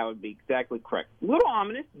 Yep, that would be exactly correct. A little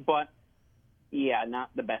ominous, but yeah, not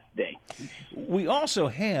the best day. We also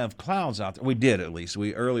have clouds out there. We did, at least.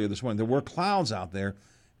 Earlier this morning, there were clouds out there,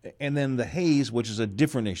 and then the haze, which is a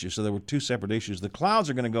different issue. So there were two separate issues. The clouds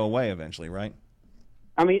are going to go away eventually, right?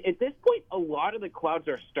 I mean, at this point, a lot of the clouds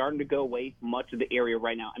are starting to go away, much of the area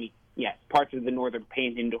right now. I mean, yes, parts of the northern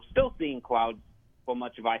panhandle still seeing clouds, while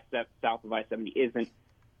much of south of I-70 isn't.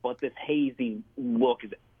 But this hazy look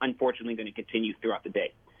is unfortunately going to continue throughout the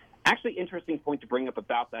day. Actually, interesting point to bring up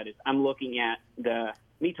about that is I'm looking at the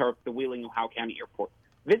METARP, the Wheeling, Ohio County Airport.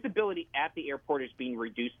 Visibility at the airport is being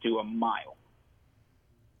reduced to a mile.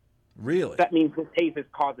 Really? That means this haze is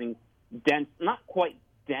causing dense, not quite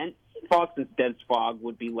dense fog, since dense fog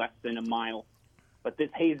would be less than a mile. But this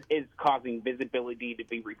haze is causing visibility to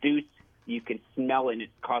be reduced. You can smell it, and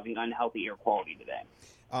it's causing unhealthy air quality today.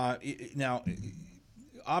 Now,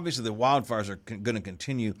 obviously the wildfires are going to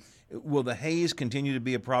continue. Will the haze continue to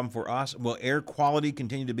be a problem for us? Will air quality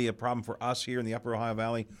continue to be a problem for us here in the Upper Ohio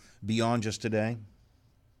Valley beyond just today?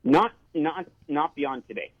 Not beyond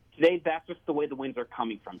today. Today, that's just the way the winds are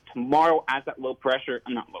coming from. Tomorrow, as that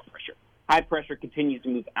high pressure continues to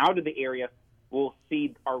move out of the area, we'll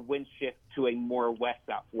see our wind shift to a more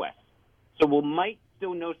west-southwest. So we might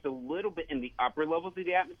still notice a little bit in the upper levels of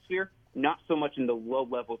the atmosphere, not so much in the low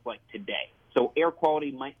levels like today. So air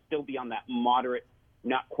quality might still be on that moderate,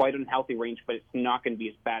 not quite unhealthy range, but it's not going to be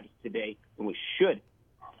as bad as today, and we should.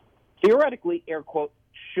 Theoretically, air quote,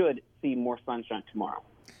 should see more sunshine tomorrow.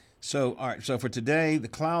 So, all right. So for today, the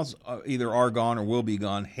clouds either are gone or will be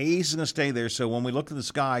gone. Haze is going to stay there. So when we look to the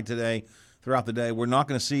sky today, throughout the day, we're not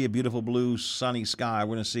going to see a beautiful blue, sunny sky.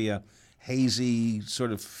 We're going to see a hazy,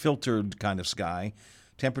 sort of filtered kind of sky.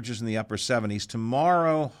 Temperatures in the upper 70s.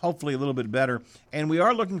 Tomorrow, hopefully a little bit better. And we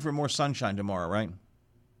are looking for more sunshine tomorrow, right?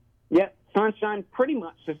 Yeah, sunshine pretty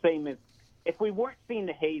much the same as if we weren't seeing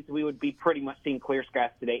the haze, we would be pretty much seeing clear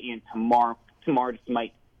skies today and tomorrow. Tomorrow just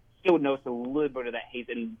might still notice a little bit of that haze,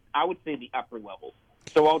 and I would say the upper levels.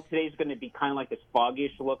 So while today's going to be kind of like this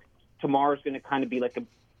foggish look, tomorrow's going to kind of be like a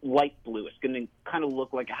light blue. It's going to kind of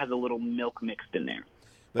look like it has a little milk mixed in there.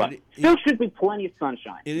 But still should be plenty of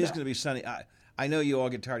sunshine. It is going to be sunny. I know you all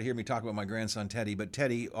get tired of hearing me talk about my grandson Teddy, but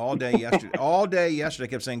Teddy all day yesterday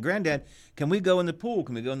kept saying, "Granddad, can we go in the pool?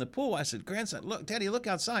 Can we go in the pool?" I said, "Grandson, look, Teddy, look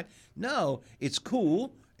outside." "No, it's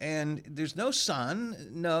cool and there's no sun.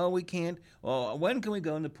 No, we can't." "Well, when can we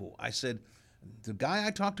go in the pool?" I said, "The guy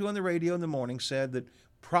I talked to on the radio in the morning said that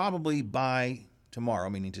probably by tomorrow,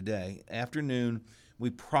 meaning today, afternoon, we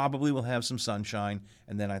probably will have some sunshine,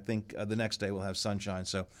 and then I think the next day we'll have sunshine.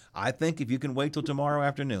 So I think if you can wait till tomorrow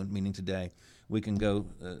afternoon, meaning today, we can go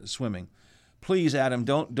swimming. Please, Adam,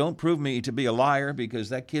 don't prove me to be a liar, because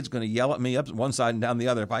that kid's going to yell at me up one side and down the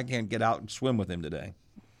other if I can't get out and swim with him today."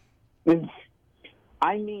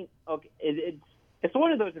 I mean, okay, it's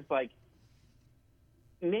one of those. It's like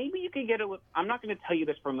maybe you could get a. I'm not going to tell you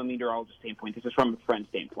this from a meteorologist standpoint. This is from a friend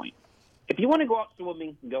standpoint. If you want to go out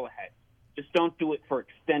swimming, go ahead. Just don't do it for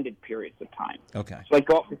extended periods of time. Okay. So like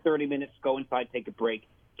go out for 30 minutes, go inside, take a break,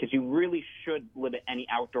 because you really should limit any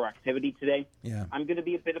outdoor activity today. Yeah. I'm going to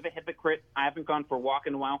be a bit of a hypocrite. I haven't gone for a walk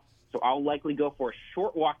in a while, so I'll likely go for a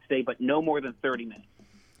short walk today, but no more than 30 minutes.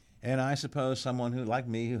 And I suppose someone who, like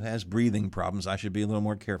me, who has breathing problems, I should be a little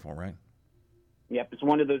more careful, right? Yep, it's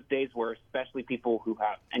one of those days where especially people who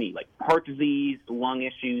have any like heart disease, lung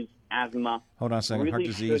issues, asthma. Hold on a second. Really heart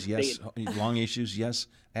disease, yes. Lung issues, yes.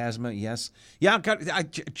 Asthma, yes. Yeah, I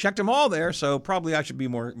checked them all there, so probably I should be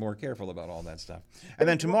more careful about all that stuff. And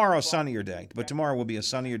then tomorrow, a sunnier day. But tomorrow will be a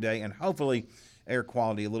sunnier day, and hopefully air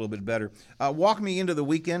quality a little bit better. Walk me into the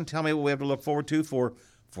weekend. Tell me what we have to look forward to for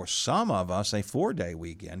some of us, a 4-day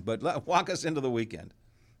weekend. But walk us into the weekend.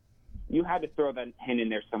 You had to throw that hint in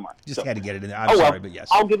there somewhere. Just had to get it in there. I'm sorry, but yes.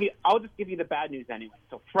 I'll just give you the bad news anyway.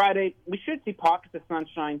 So Friday, we should see pockets of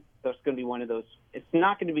sunshine. So it's going to be one of those. It's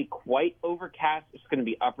not going to be quite overcast. It's going to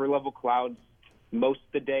be upper level clouds most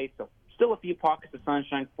of the day. So still a few pockets of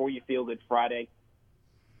sunshine for you feel good Friday.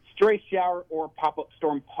 Stray shower or pop-up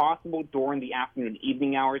storm possible during the afternoon and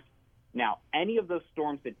evening hours. Now, any of those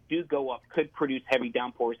storms that do go up could produce heavy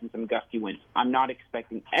downpours and some gusty winds. I'm not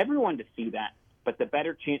expecting everyone to see that, but the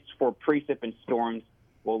better chance for precip and storms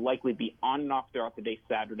will likely be on and off throughout the day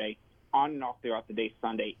Saturday. on and off throughout the day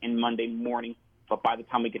Sunday and Monday morning. But by the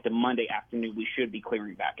time we get to Monday afternoon, we should be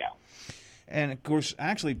clearing back out. And, of course,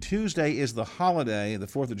 actually Tuesday is the holiday, the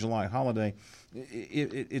 4th of July holiday.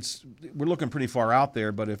 We're looking pretty far out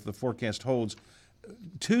there, but if the forecast holds,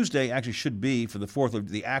 Tuesday actually should be, for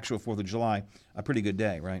the actual 4th of July, a pretty good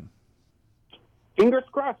day, right? Fingers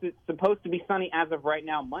crossed. It's supposed to be sunny as of right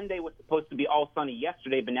now. Monday was supposed to be all sunny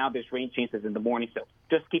yesterday, but now there's rain chances in the morning, so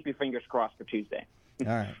just keep your fingers crossed for Tuesday. All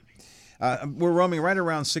right. We're roaming right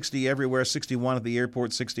around 60 everywhere, 61 at the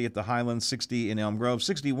airport, 60 at the Highlands, 60 in Elm Grove,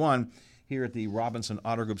 61 here at the Robinson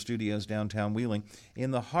Auto Group Studios downtown Wheeling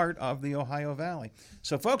in the heart of the Ohio Valley.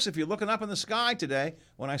 So, folks, if you're looking up in the sky today,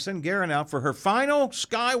 when I send Garen out for her final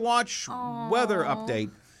Skywatch weather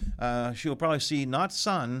update, she'll probably see not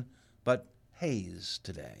sun, but haze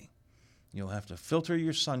today. You'll have to filter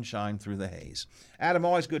your sunshine through the haze. Adam,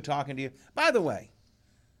 always good talking to you. By the way,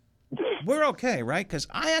 we're okay, right? Because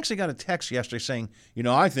I actually got a text yesterday saying,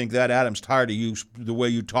 I think that Adam's tired of you, the way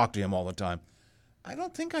you talk to him all the time. I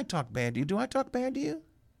don't think I talk bad to you. Do I talk bad to you?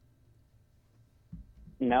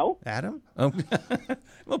 No. Adam? Oh.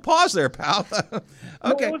 Well, pause there, pal. Okay.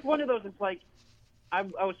 Well, it was one of those, it's like, I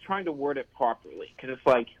was trying to word it properly, because it's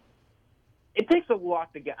like, it takes a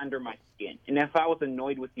lot to get under my skin. And if I was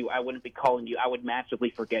annoyed with you, I wouldn't be calling you. I would magically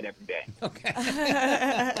forget every day. Okay. All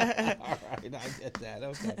right, I get that.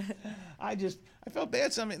 Okay. I felt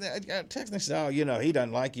bad. Something I got text and said, he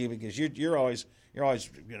doesn't like you because you're always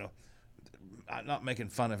not making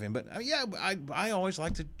fun of him. But I always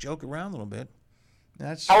like to joke around a little bit.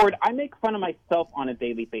 Howard, I make fun of myself on a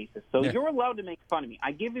daily basis, so you're allowed to make fun of me.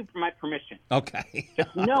 I give you my permission. Okay.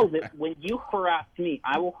 Just know that when you harass me,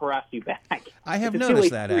 I will harass you back. I have noticed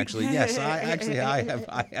that, actually. Yes, I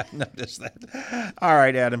have noticed that. All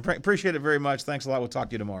right, Adam. Appreciate it very much. Thanks a lot. We'll talk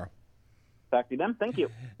to you tomorrow. Talk to you then. Thank you.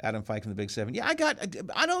 Adam Fike from the Big 7. Yeah,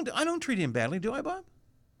 I don't treat him badly, do I, Bob?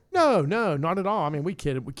 No, not at all. I mean, we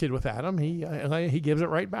kid with Adam. He gives it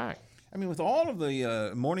right back. I mean, with all of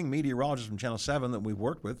the morning meteorologists from Channel 7 that we've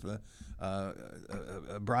worked with,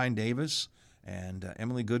 Brian Davis and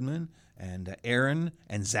Emily Goodman and Aaron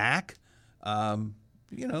and Zach,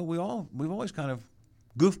 we've always kind of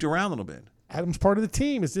goofed around a little bit. Adam's part of the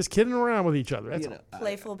team. Is just kidding around with each other. That's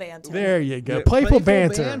playful banter. There you go. Yeah, playful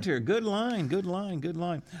banter. Good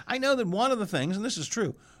line. I know that one of the things, and this is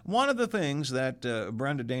true, one of the things that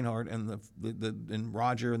Brenda Dainhart and and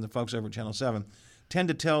Roger and the folks over at Channel 7 tend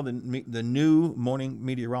to tell the new morning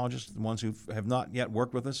meteorologists, the ones who have not yet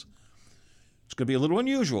worked with us, it's going to be a little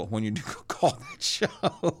unusual when you do call that show.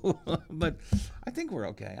 But I think we're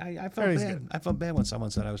okay. I felt bad. I felt bad when someone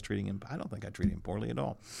said I was treating him. I don't think I treated him poorly at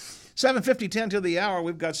all. 7:50, 10 to the hour.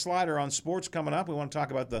 We've got Slider on sports coming up. We want to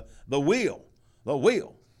talk about the wheel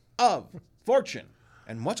of fortune.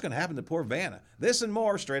 And what's going to happen to poor Vanna? This and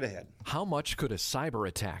more straight ahead. How much could a cyber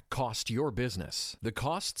attack cost your business? The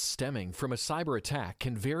costs stemming from a cyber attack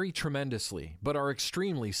can vary tremendously, but are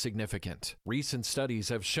extremely significant. Recent studies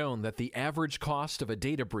have shown that the average cost of a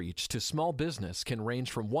data breach to small business can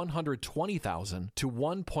range from $120,000 to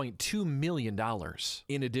 $1.2 million.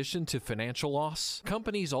 In addition to financial loss,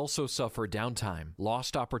 companies also suffer downtime,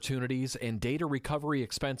 lost opportunities, and data recovery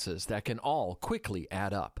expenses that can all quickly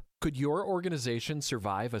add up. Could your organization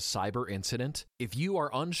survive a cyber incident? If you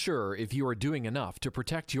are unsure if you are doing enough to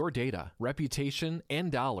protect your data, reputation,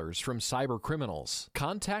 and dollars from cyber criminals,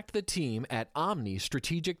 contact the team at Omni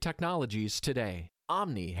Strategic Technologies today.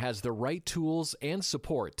 Omni has the right tools and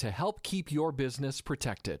support to help keep your business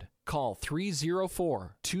protected. Call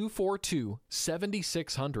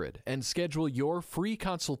 304-242-7600 and schedule your free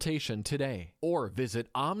consultation today, or visit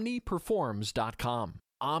omniperforms.com.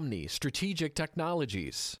 Omni Strategic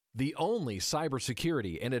Technologies, the only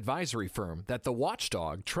cybersecurity and advisory firm that the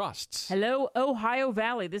Watchdog trusts. Hello, Ohio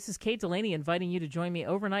Valley. This is Kate Delaney inviting you to join me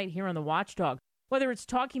overnight here on the Watchdog. Whether it's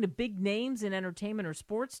talking to big names in entertainment or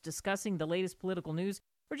sports, discussing the latest political news,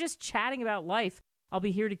 or just chatting about life, I'll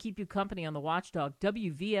be here to keep you company on the Watchdog.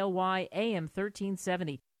 WVLY AM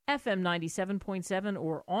 1370, FM 97.7,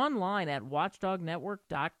 or online at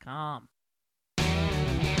watchdognetwork.com.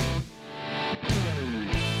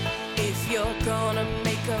 If you're gonna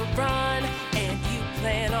make a run and you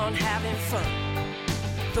plan on having fun,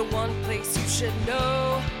 the one place you should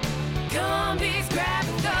know, Gumby's Grab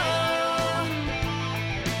and Go.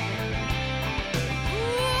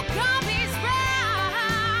 Ooh, Gumby's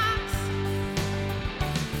rocks.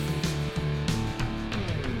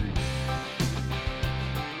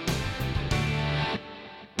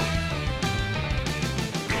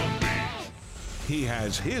 He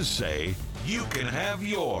has his say You can have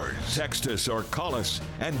yours. Text us or call us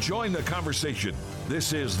and join the conversation.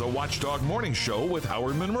 This is the Watchdog Morning Show with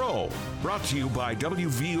Howard Monroe. Brought to you by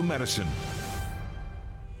WVU Medicine.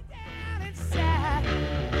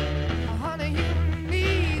 Honey, you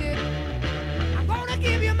need it. I'm gonna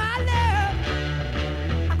give you my love.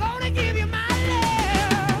 I'm gonna give you my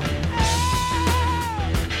love.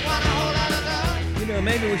 Want a whole lot of love. You know,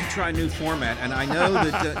 maybe we should try a new format. And I know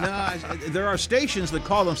that there are stations that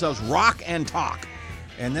call themselves Rock and Talk.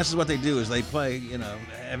 And this is what they do: is they play,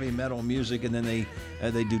 heavy metal music, and then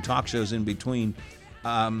they do talk shows in between.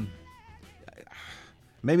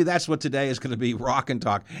 Maybe that's what today is going to be, Rock and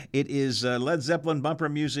Talk. It is Led Zeppelin bumper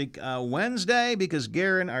music Wednesday because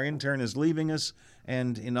Garen, our intern, is leaving us.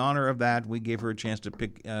 And in honor of that, we gave her a chance to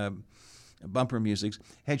pick bumper music.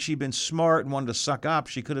 Had she been smart and wanted to suck up,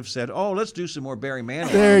 she could have said, let's do some more Barry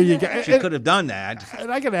Manilow. There you go. She could have done that.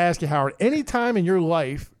 And I got to ask you, Howard, any time in your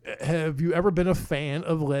life have you ever been a fan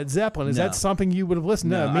of Led Zeppelin? Is that something you would have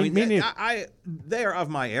listened to? No, Me neither. They are of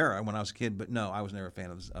my era when I was a kid, but no, I was never a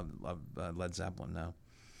fan of Led Zeppelin, no.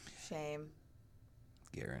 Shame.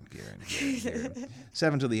 Garen.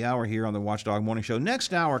 7 to the hour here on the Watchdog Morning Show.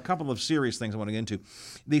 Next hour, a couple of serious things I want to get into.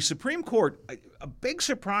 The Supreme Court, a big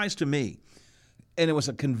surprise to me, and it was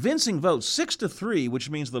a convincing vote, 6-3, which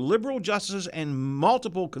means the liberal justices and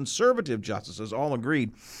multiple conservative justices all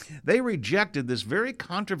agreed. They rejected this very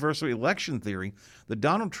controversial election theory that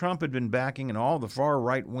Donald Trump had been backing and all the far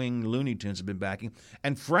right-wing Looney Tunes had been backing.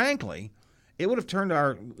 And frankly, it would have turned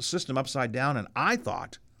our system upside down, and I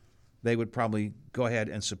thought they would probably go ahead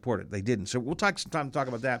and support it. They didn't. So we'll take some time to talk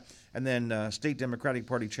about that. And then State Democratic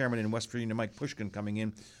Party Chairman in West Virginia, Mike Pushkin, coming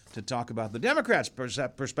in to talk about the Democrats'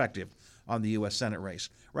 perspective on the U.S. Senate race.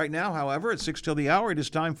 Right now, however, at 6 till the hour, it is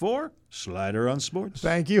time for Slider on Sports.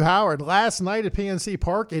 Thank you, Howard. Last night at PNC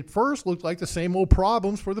Park, it first looked like the same old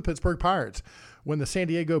problems for the Pittsburgh Pirates when the San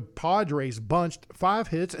Diego Padres bunched 5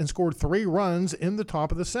 hits and scored 3 runs in the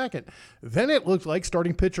top of the second. Then it looked like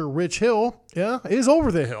starting pitcher Rich Hill is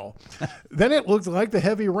over the hill. Then it looked like the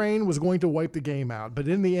heavy rain was going to wipe the game out. But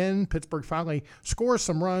in the end, Pittsburgh finally scores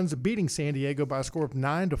some runs, beating San Diego by a score of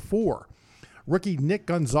 9-4. Rookie Nick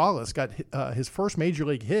Gonzalez got his first major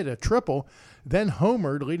league hit, a triple, then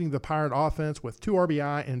homered, leading the Pirate offense with 2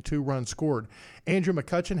 RBI and 2 runs scored. Andrew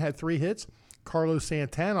McCutchen had 3 hits. Carlos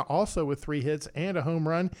Santana also with 3 hits and a home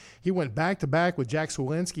run. He went back-to-back with Jack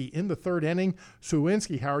Suwinski in the 3rd inning.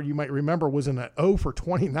 Suwinski, Howard, you might remember, was in an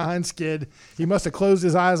 0-for-29 skid. He must have closed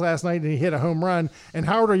his eyes last night and he hit a home run. And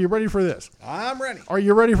Howard, are you ready for this? I'm ready. Are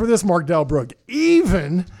you ready for this, Mark Delbrook?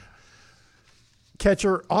 Even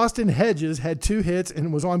catcher Austin Hedges had 2 hits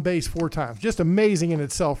and was on base 4 times. Just amazing in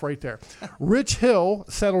itself right there. Rich Hill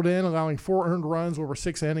settled in, allowing 4 earned runs over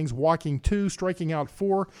 6 innings, walking 2, striking out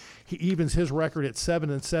 4. He evens his record at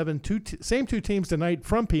 7-7. Same 2 teams tonight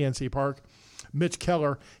from PNC Park. Mitch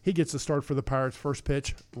Keller, he gets the start for the Pirates. First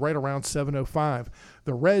pitch right around 7:05.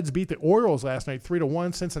 The Reds beat the Orioles last night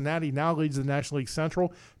 3-1. Cincinnati now leads the National League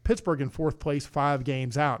Central. Pittsburgh in 4th place, 5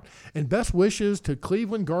 games out. And best wishes to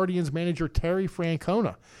Cleveland Guardians manager Terry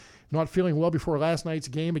Francona. Not feeling well before last night's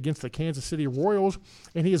game against the Kansas City Royals,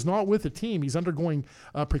 and he is not with the team. He's undergoing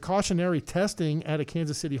precautionary testing at a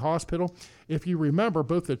Kansas City hospital. If you remember,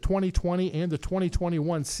 both the 2020 and the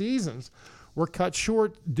 2021 seasons were cut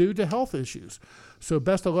short due to health issues. So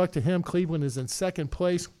best of luck to him. Cleveland is in 2nd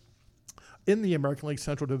place in the American League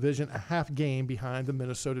Central Division, a half game behind the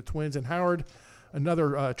Minnesota Twins. And Howard,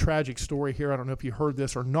 another tragic story here. I don't know if you heard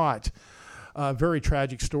this or not. Very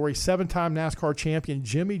tragic story. 7-time NASCAR champion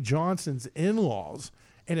Jimmy Johnson's in-laws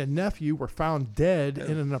and a nephew were found dead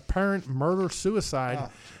in an apparent murder-suicide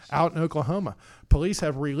out in Oklahoma. Police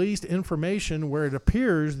have released information where it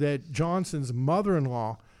appears that Johnson's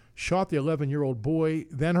mother-in-law shot the 11-year-old boy,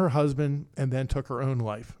 then her husband, and then took her own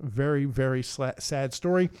life. Very, very sad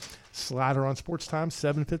story. Slider on Sports Time,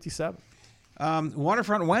 7:57.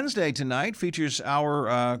 Waterfront Wednesday tonight features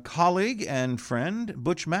our colleague and friend,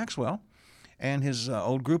 Butch Maxwell, and his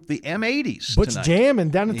old group, the M80s. Butch tonight. jamming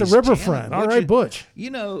down at the riverfront. All right, Butch.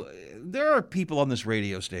 You know, there are people on this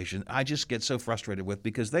radio station I just get so frustrated with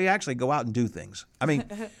because they actually go out and do things. I mean,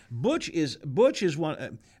 Butch is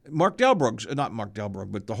one. Mark Delbrook, not Mark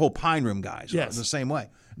Delbrook, but the whole Pine Room guys are the same way.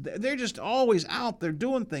 They're just always out there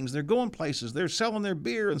doing things. They're going places. They're selling their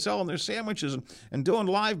beer and selling their sandwiches and doing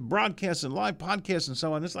live broadcasts and live podcasts and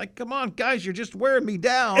so on. It's like, come on, guys, you're just wearing me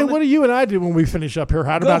down. And what do you and I do when we finish up here?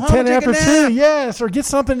 How Go about home, 10 after 2? Yes, or get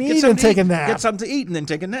something to eat and take a nap. Get something to eat and then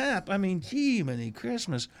take a nap. I mean, gee, many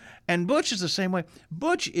Christmas. And Butch is the same way.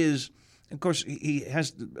 Butch is, of course, he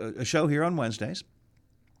has a show here on Wednesdays.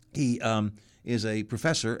 He is a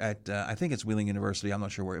professor at, I think it's Wheeling University, I'm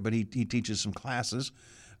not sure where, but he teaches some classes.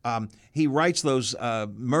 He writes those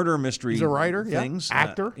murder mystery He's a writer, things. Yeah.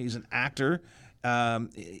 Actor. He's an actor.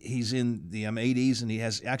 He's in the M80s, and he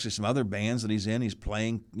has actually some other bands that he's in. He's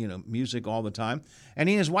playing, music all the time. And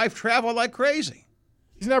he and his wife travel like crazy.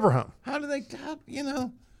 He's never home. How do they,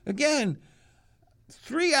 again,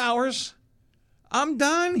 3 hours, I'm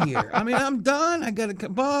done here. I mean, I'm done. I got to,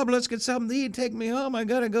 Bob, let's get something to eat. Take me home. I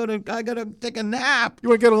got to take a nap. You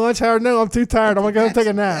want to go to lunch, Howard? No, I'm too tired. I'm going to go take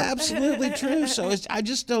a nap. Absolutely true. So I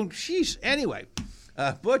just don't, sheesh. Anyway,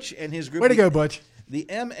 Butch and his group. Way to go, Butch. The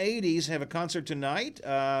M80s have a concert tonight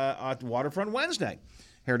at Waterfront Wednesday.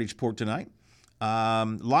 Heritage Port tonight.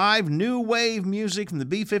 Live new wave music from the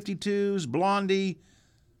B-52s, Blondie,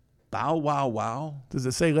 Bow Wow Wow. Does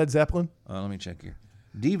it say Led Zeppelin? Let me check here.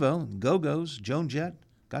 Devo, Go-Go's, Joan Jett.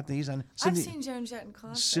 Got these on. I've seen Joan Jett in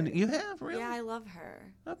concert. You have? Really? Yeah, I love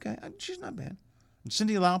her. Okay. She's not bad. And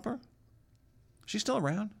Cyndi Lauper. She's still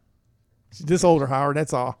around. She's just older, Howard.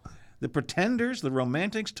 That's all. The Pretenders, the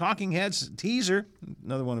Romantics, Talking Heads, Teaser,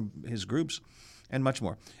 another one of his groups, and much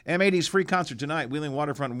more. M80's free concert tonight, Wheeling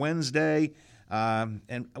Waterfront Wednesday.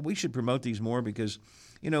 And we should promote these more because,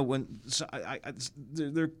 there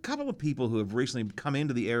are a couple of people who have recently come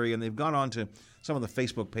into the area, and they've gone on to some of the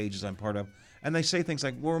Facebook pages I'm part of, and they say things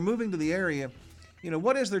like, well, we're moving to the area.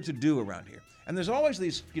 What is there to do around here? And there's always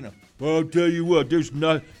these, well, I'll tell you what, there's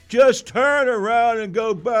not, just turn around and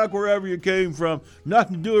go back wherever you came from.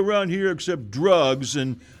 Nothing to do around here except drugs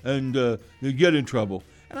and you get in trouble.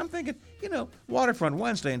 And I'm thinking, Waterfront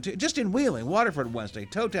Wednesday, and just in Wheeling, Waterfront Wednesday,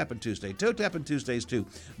 Toe Tapping Tuesday, Toe Tapping Tuesdays too,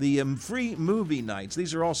 the free movie nights.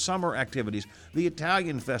 These are all summer activities. The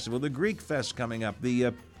Italian Festival, the Greek Fest coming up,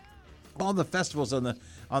 all the festivals on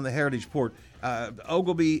the Heritage Port.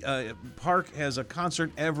 Ogilvy Park has a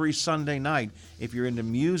concert every Sunday night. If you're into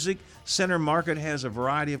music, Center Market has a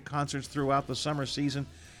variety of concerts throughout the summer season.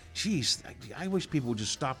 Jeez, I wish people would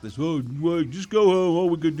just stop this. Oh, just go home. All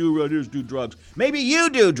we can do around here is do drugs. Maybe you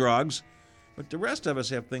do drugs, but the rest of us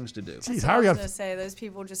have things to do. Jeez, I was going to say, those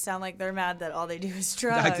people just sound like they're mad that all they do is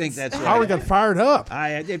drugs. I think that's right. Howard got fired up.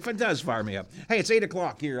 It does fire me up. Hey, it's 8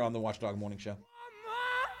 o'clock here on the Watchdog Morning Show.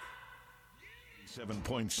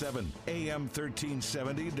 7.7 AM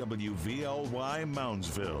 1370 WVLY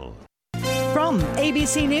Moundsville. From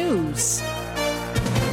ABC News,